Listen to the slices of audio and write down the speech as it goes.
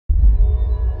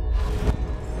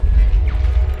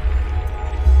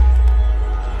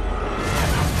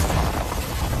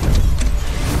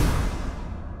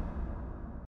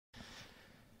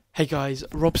Hey guys,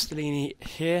 Rob Stellini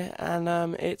here, and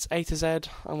it's A to Z. I'm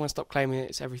going to stop claiming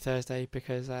it's every Thursday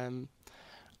because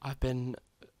I've been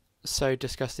so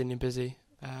disgustingly busy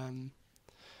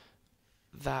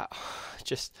that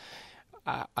just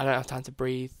I don't have time to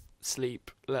breathe,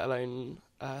 sleep, let alone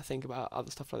think about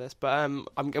other stuff like this. But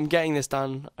I'm getting this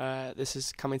done. This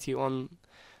is coming to you on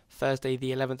Thursday,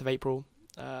 the 11th of April,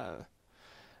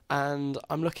 and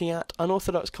I'm looking at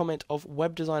unorthodox comment of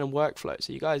web design and workflow.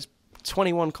 So you guys,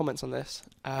 21 comments on this.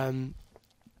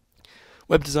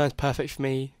 Web design is perfect for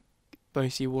me.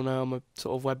 Most of you will know I'm a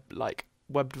sort of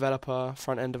web developer,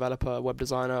 front end developer, web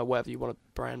designer, whatever you want to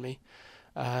brand me.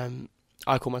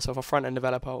 I call myself a front end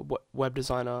developer, web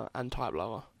designer, and type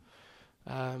lover.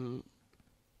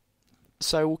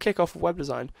 So we'll kick off with web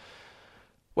design.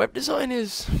 Web design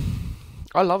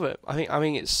I love it. I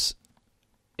think it's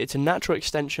a natural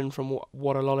extension from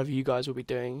what a lot of you guys will be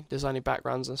doing, designing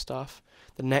backgrounds and stuff.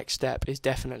 The next step is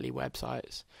definitely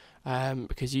websites,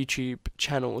 because YouTube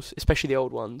channels, especially the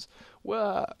old ones,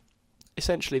 were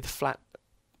essentially the flat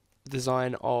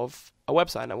design of a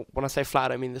website. Now, when I say flat, I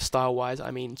don't mean the style-wise,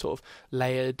 I mean sort of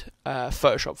layered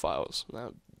Photoshop files.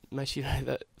 Now, most of you know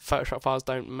that Photoshop files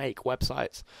don't make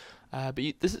websites, but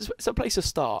it's a place to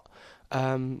start.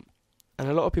 And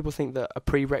a lot of people think that a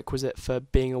prerequisite for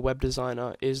being a web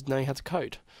designer is knowing how to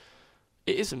code.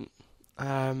 It isn't.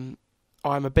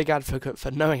 I'm a big advocate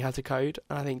for knowing how to code,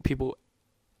 and I think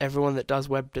everyone that does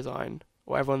web design,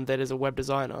 or everyone that is a web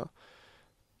designer,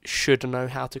 should know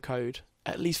how to code,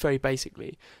 at least very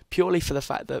basically, purely for the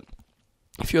fact that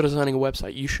if you're designing a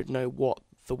website, you should know what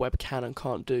the web can and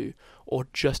can't do, or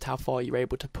just how far you're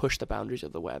able to push the boundaries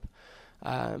of the web.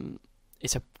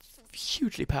 It's a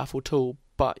hugely powerful tool,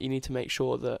 but you need to make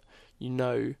sure that you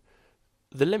know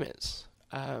the limits.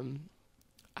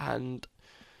 And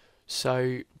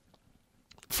so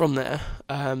from there,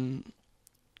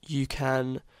 you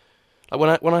can,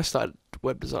 like when I started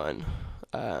web design,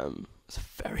 it's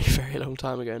a very, very long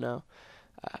time ago now.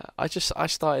 I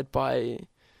started by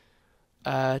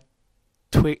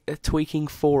tweaking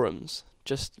forums,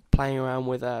 just playing around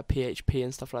with PHP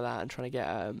and stuff like that, and trying to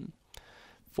get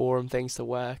forum things to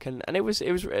work, and it was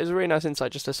a really nice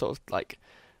insight just to sort of like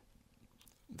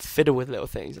fiddle with little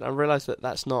things. And I realised that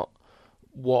that's not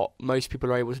what most people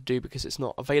are able to do because it's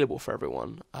not available for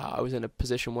everyone. I was in a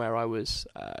position where I was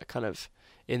kind of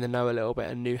in the know a little bit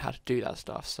and knew how to do that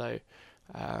stuff, so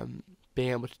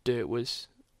being able to do it was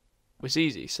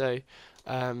easy. So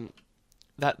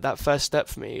that first step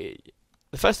for me,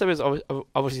 the first step is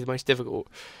obviously the most difficult,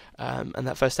 and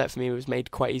that first step for me was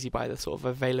made quite easy by the sort of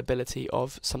availability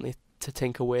of something to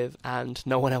tinker with and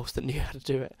no one else that knew how to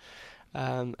do it.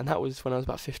 And that was when I was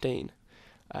about 15.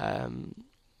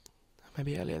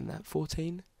 Maybe earlier than that,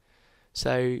 14.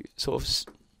 So sort of,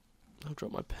 I'll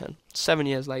drop my pen. 7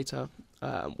 years later,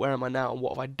 where am I now and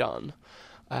what have I done?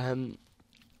 I've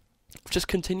just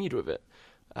continued with it.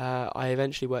 I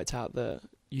eventually worked out that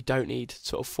you don't need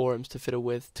sort of forums to fiddle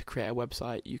with to create a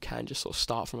website. You can just sort of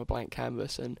start from a blank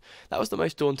canvas, and that was the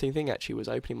most daunting thing actually, was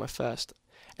opening my first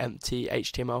empty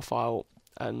HTML file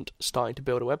and starting to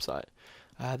build a website.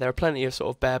 There are plenty of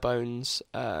sort of bare bones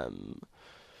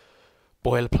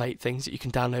boilerplate things that you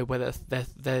can download where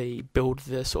they build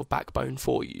the sort of backbone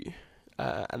for you,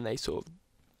 and they sort of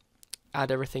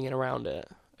add everything in around it.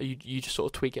 You just sort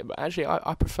of tweak it, but actually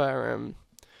I prefer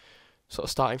sort of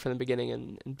starting from the beginning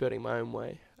and building my own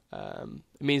way.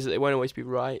 It means that it won't always be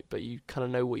right, but you kind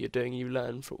of know what you're doing, you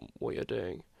learn from what you're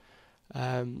doing.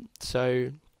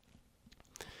 So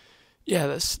yeah,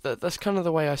 that's kind of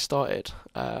the way I started.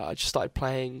 I just started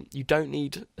playing. You don't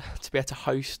need to be able to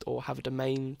host or have a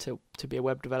domain to be a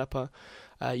web developer.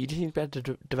 You just need to be able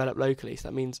to develop locally. So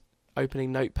that means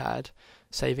opening Notepad,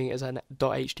 saving it as a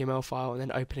 .html file, and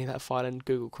then opening that file in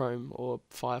Google Chrome or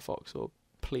Firefox, or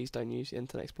please don't use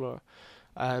Internet Explorer.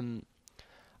 And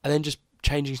then just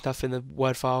changing stuff in the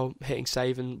Word file, hitting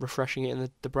save and refreshing it in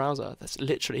the browser. That's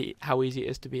literally how easy it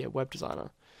is to be a web designer.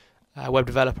 Web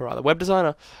developer rather. Web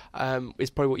designer is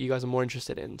probably what you guys are more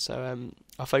interested in, so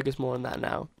I'll focus more on that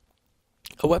now.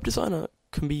 A web designer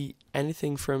can be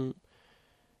anything from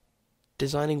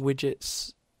designing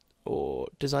widgets or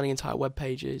designing entire web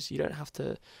pages. You don't have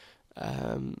to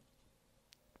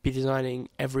be designing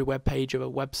every web page of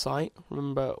a website.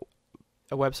 Remember,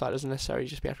 a website doesn't necessarily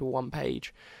just be actually one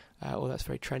page, or that's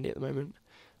very trendy at the moment.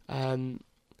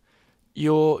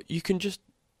 You can just,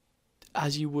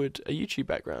 as you would a YouTube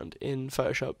background in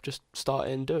Photoshop, just start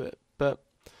and do it. But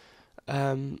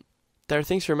there are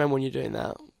things to remember when you're doing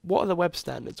that. What are the web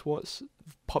standards? What's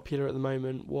popular at the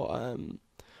moment?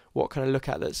 What can I look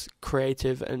at that's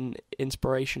creative and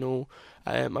inspirational?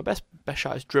 My best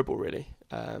shot is Dribble, really.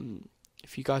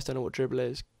 If you guys don't know what Dribble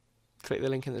is, click the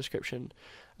link in the description.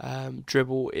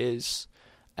 Dribble is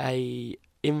a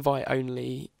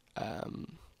invite-only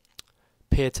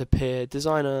peer-to-peer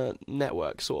designer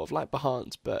network, sort of like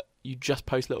Behance, but you just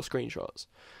post little screenshots.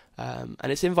 And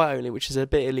it's invite-only, which is a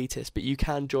bit elitist, but you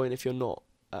can join if you're not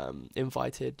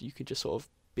invited. You can just sort of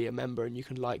be a member, and you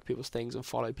can like people's things and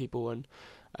follow people. And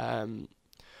I'm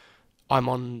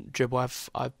on Dribble.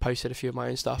 I've posted a few of my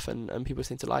own stuff, and people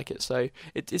seem to like it. So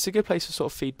it's a good place for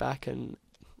sort of feedback, and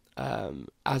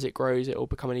as it grows, it will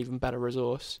become an even better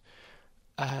resource.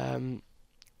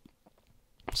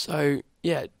 So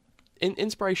yeah,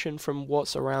 inspiration from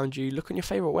what's around you. Look on your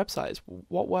favorite websites.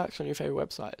 What works on your favorite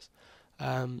websites?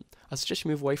 I suggest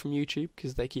you move away from YouTube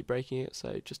because they keep breaking it,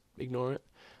 so just ignore it.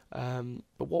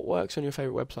 But what works on your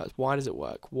favorite websites? Why does it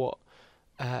work? What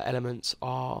elements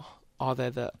are there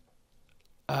that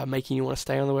are making you want to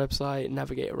stay on the website,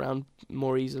 navigate around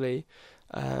more easily?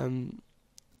 And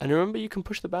remember, you can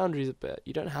push the boundaries a bit.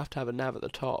 You don't have to have a nav at the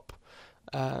top.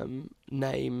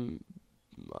 Name,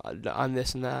 I'm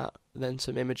this and that, then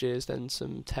some images, then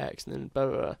some text, and then blah,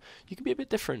 blah, blah. You can be a bit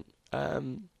different.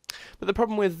 But the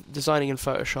problem with designing in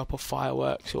Photoshop or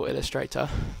Fireworks or Illustrator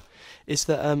is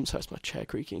that, sorry, it's my chair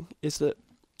creaking, is that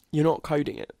you're not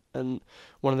coding it. And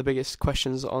one of the biggest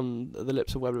questions on the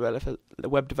lips of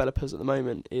web developers at the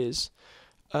moment is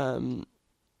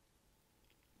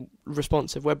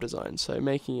responsive web design, so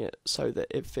making it so that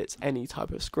it fits any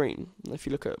type of screen. And if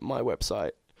you look at my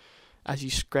website, as you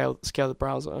scale the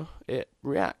browser, it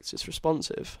reacts, it's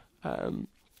responsive. And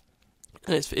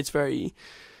it's very,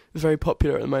 very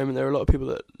popular at the moment. There are a lot of people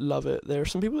that love it. There are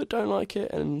some people that don't like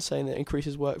it and saying that it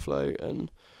increases workflow,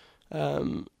 and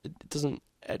it doesn't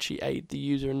actually aid the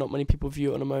user, and not many people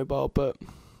view it on a mobile. But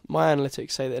my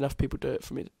analytics say that enough people do it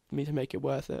for me to make it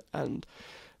worth it, and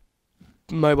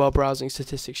mobile browsing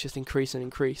statistics just increase and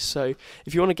increase. So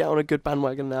if you want to get on a good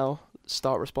bandwagon now,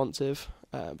 start responsive.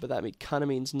 But that kind of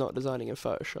means not designing in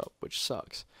Photoshop, which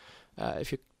sucks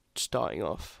if you're starting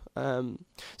off. So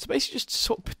basically just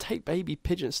sort of take baby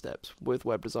pigeon steps with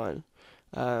web design.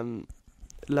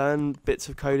 Learn bits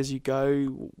of code as you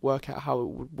go, work out how it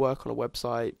would work on a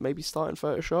website, maybe start in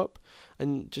Photoshop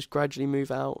and just gradually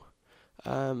move out.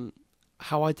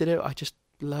 How I did it, I just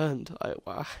learned.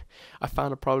 I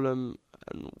found a problem,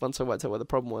 and once I worked out what the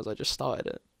problem was, I just started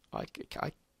it. I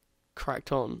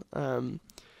cracked on.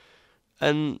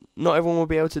 And not everyone will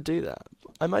be able to do that.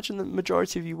 I imagine the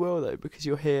majority of you will, though, because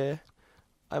you're here.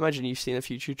 I imagine you've seen a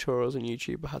few tutorials on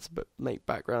YouTube on how to make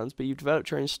backgrounds, but you've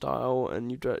developed your own style and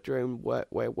you've developed your own way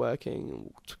of working.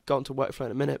 We'll go on to workflow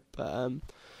in a minute, but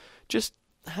just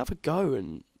have a go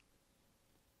and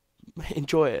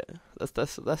enjoy it.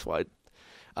 That's why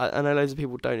I know loads of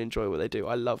people don't enjoy what they do.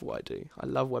 I love what I do. I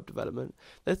love web development.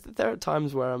 There are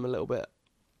times where I'm a little bit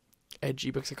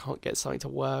edgy because I can't get something to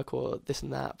work or this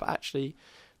and that, but actually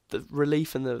the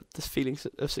relief and the feeling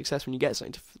of success when you get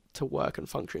something to work and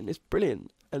function is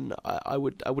brilliant, and I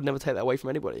would never take that away from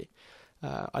anybody.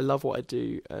 I love what I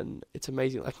do, and it's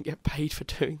amazing that I can get paid for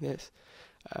doing this.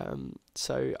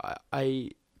 So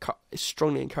I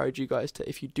strongly encourage you guys to,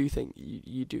 if you do think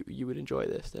you would enjoy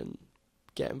this, then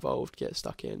get involved, get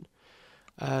stuck in.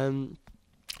 So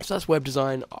that's web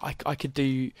design. I could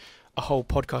do a whole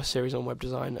podcast series on web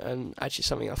design, and actually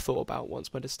something I've thought about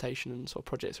once my dissertation and sort of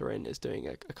projects are in is doing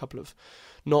a couple of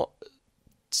not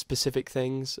specific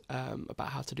things about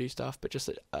how to do stuff, but just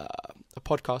a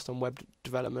podcast on web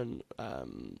development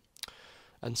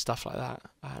and stuff like that.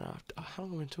 And how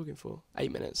long have I been talking for? 8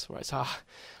 minutes, right? So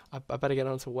I better get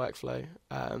on to workflow.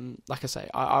 Like I say,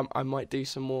 I might do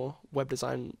some more web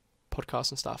design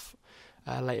podcasts and stuff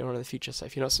later on in the future. So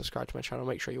if you're not subscribed to my channel,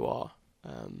 make sure you are.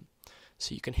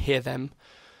 So you can hear them.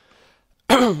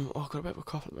 Oh, I've got a bit of a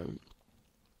cough at the moment.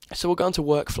 So we'll go on to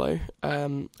workflow.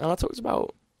 And I talked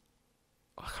about,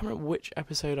 I can't remember which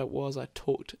episode it was I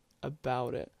talked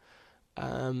about it.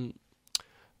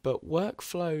 But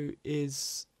workflow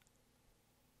is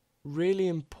really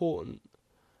important.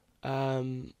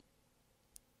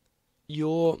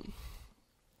 Your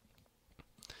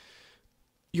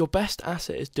best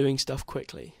asset is doing stuff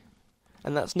quickly.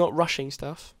 And that's not rushing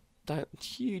stuff. That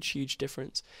huge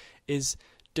difference is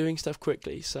doing stuff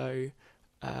quickly. So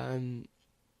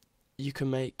you can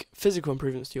make physical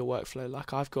improvements to your workflow.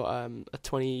 Like I've got a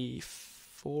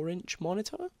 24-inch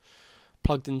monitor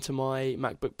plugged into my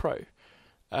MacBook Pro.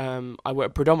 I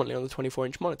work predominantly on the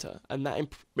 24-inch monitor, and that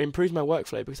improves my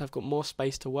workflow because I've got more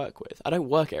space to work with. I don't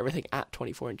work at everything at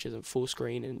 24 inches and full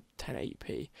screen and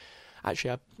 1080p.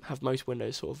 Actually, I have most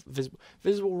windows sort of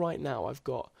visible right now. I've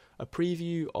got a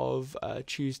preview of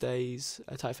Tuesday's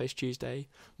Typeface Tuesday,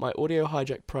 my Audio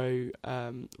Hijack Pro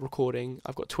recording.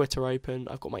 I've got Twitter open,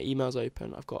 I've got my emails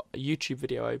open, I've got a YouTube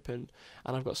video open,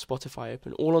 and I've got Spotify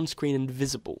open, all on screen and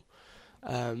visible.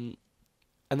 And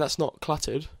that's not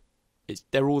cluttered.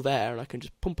 They're all there, and I can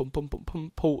just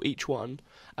pull each one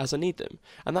as I need them.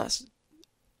 And that's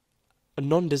a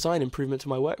non-design improvement to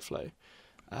my workflow.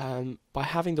 By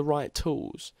having the right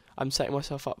tools, I'm setting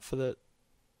myself up for the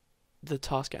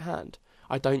task at hand.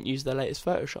 I don't use the latest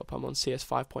Photoshop. I'm on CS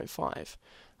 5.5.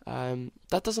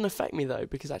 That doesn't affect me though,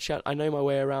 because actually I know my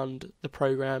way around the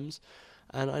programs,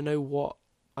 and I know what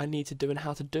I need to do and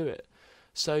how to do it.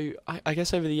 So I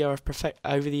guess over the years I've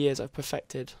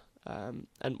perfected.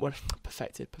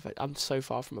 Perfected. I'm so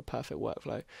far from a perfect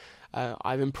workflow.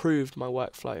 I've improved my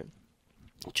workflow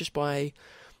just by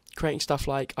creating stuff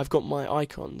like I've got my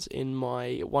icons in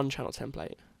my one channel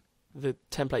template. The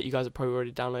template you guys have probably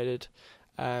already downloaded.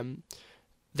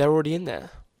 They're already in there,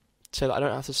 so that I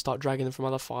don't have to start dragging them from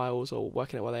other files or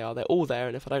working out where they are. They're all there,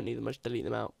 and if I don't need them, I just delete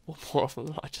them out. Or more often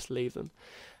than not, I just leave them.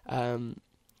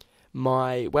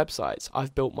 My websites,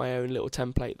 I've built my own little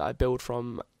template that I build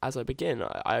from as I begin.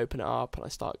 I open it up and I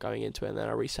start going into it, and then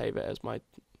I resave it as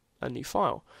a new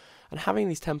file. And having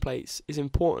these templates is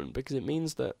important because it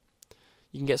means that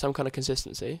you can get some kind of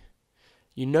consistency.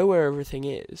 You know where everything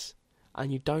is,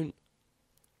 and you don't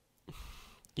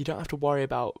have to worry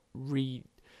about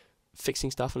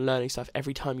fixing stuff and learning stuff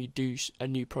every time you do a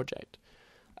new project.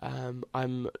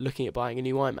 I'm looking at buying a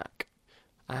new iMac,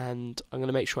 and I'm going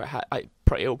to make sure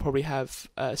it'll probably have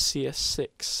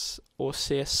CS6 or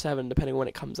CS7, depending on when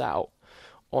it comes out,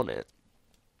 on it.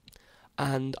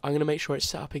 And I'm going to make sure it's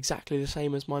set up exactly the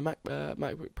same as my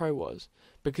MacBook Pro was,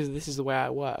 because this is the way I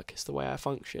work, it's the way I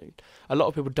function. A lot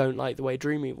of people don't like the way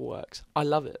Dreamweaver works. I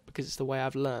love it because it's the way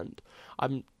I've learned.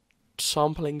 I'm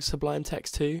sampling Sublime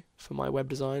Text 2 for my web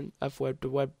design, for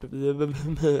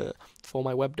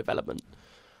my web development.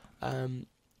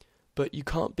 But you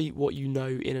can't beat what you know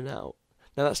in and out.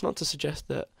 Now, that's not to suggest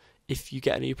that if you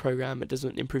get a new program, it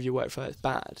doesn't improve your workflow, it's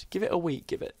bad. Give it a week,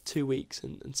 give it 2 weeks,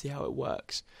 and see how it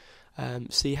works.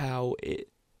 See how it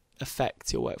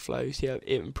affects your workflow, see how it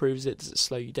improves it. Does it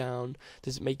slow you down?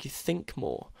 Does it make you think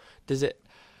more? Does it...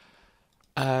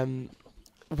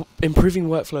 improving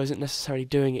workflow isn't necessarily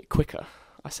doing it quicker.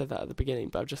 I said that at the beginning,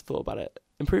 but I've just thought about it.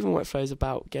 Improving workflow is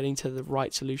about getting to the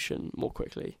right solution more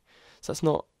quickly. So that's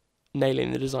not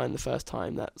nailing the design the first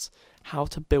time. That's how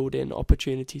to build in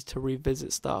opportunities to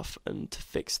revisit stuff and to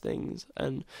fix things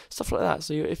and stuff like that.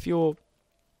 So if you're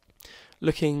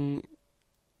looking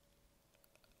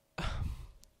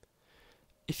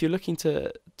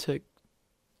to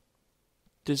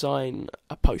design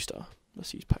a poster,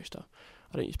 let's use poster.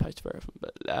 I don't use poster very often,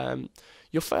 but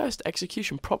your first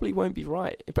execution probably won't be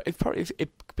right. It'd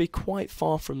be quite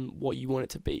far from what you want it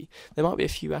to be. There might be a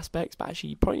few aspects, but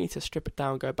actually you probably need to strip it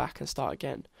down, go back and start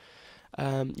again.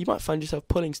 You might find yourself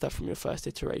pulling stuff from your first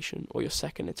iteration, or your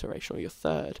second iteration, or your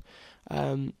third.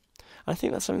 I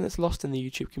think that's something that's lost in the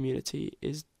YouTube community,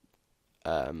 is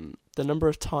the number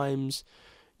of times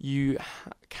you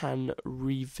can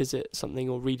revisit something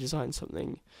or redesign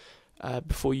something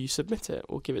before you submit it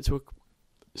or give it to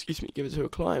a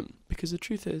client. Because the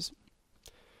truth is,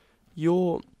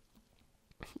 your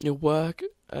work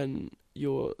and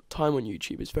your time on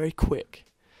YouTube is very quick.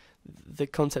 The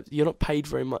concept, you're not paid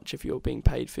very much if you're being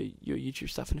paid for your YouTube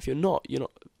stuff, and if you're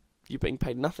being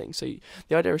paid nothing. So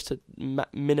the idea is to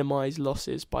minimize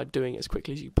losses by doing it as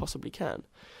quickly as you possibly can.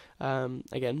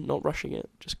 Again, not rushing it,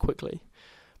 just quickly.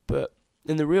 But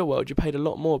in the real world, you're paid a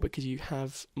lot more because you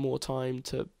have more time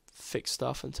to fix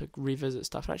stuff and to revisit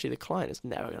stuff. And actually, the client is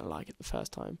never going to like it the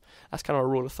first time. That's kind of a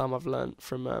rule of thumb I've learned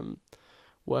from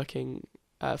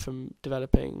from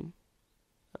developing,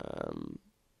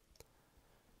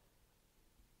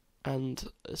 and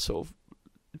sort of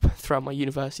throughout my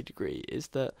university degree, is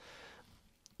that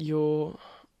you've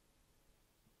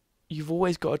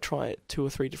always got to try it 2 or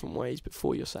 3 different ways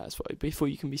before you're satisfied, before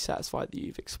you can be satisfied that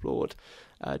you've explored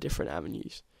different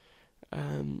avenues.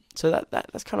 So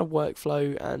that's kind of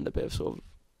workflow and a bit of sort of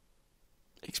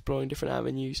exploring different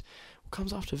avenues. What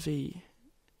comes after V?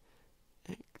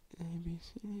 A, B,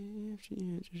 C, F, G,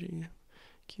 H, I, J,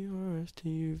 Q, R, S, T,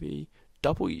 U, V,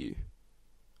 W.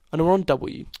 And we're on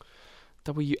W.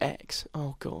 W, X.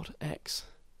 Oh God, X.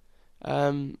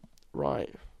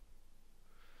 Right.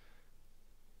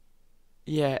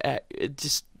 Yeah,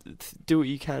 just do what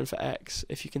you can for X.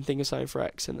 If you can think of something for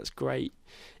X, then that's great.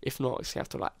 If not, it's going to have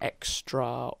to like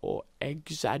extra or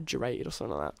exaggerated or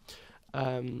something like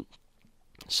that.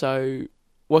 So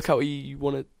work out what you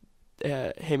want to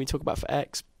hear me talk about for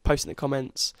X, post in the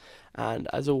comments, and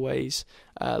as always,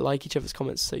 like each other's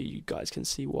comments so you guys can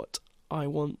see what I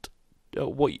want,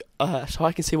 so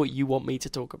I can see what you want me to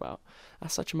talk about.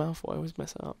 That's such a mouthful, I always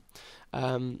mess it up.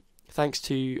 Thanks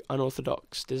to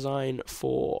Unorthodox Design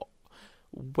for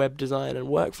web design and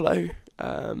workflow.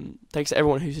 Thanks to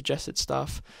everyone who suggested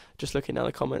stuff. Just looking down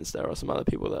the comments, there are some other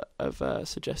people that have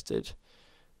suggested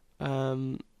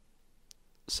some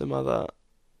other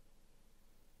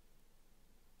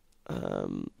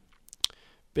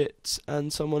bits,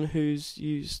 and someone who's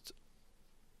used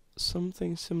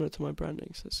something similar to my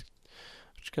branding. So I'm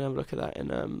just gonna have a look at that in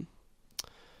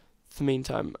the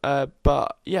meantime.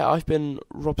 But yeah, I've been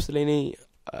Rob Stellini.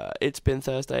 It's been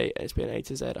Thursday. It's been A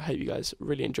to Z. I hope you guys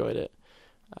really enjoyed it.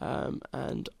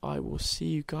 And I will see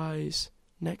you guys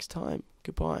next time.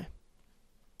 Goodbye.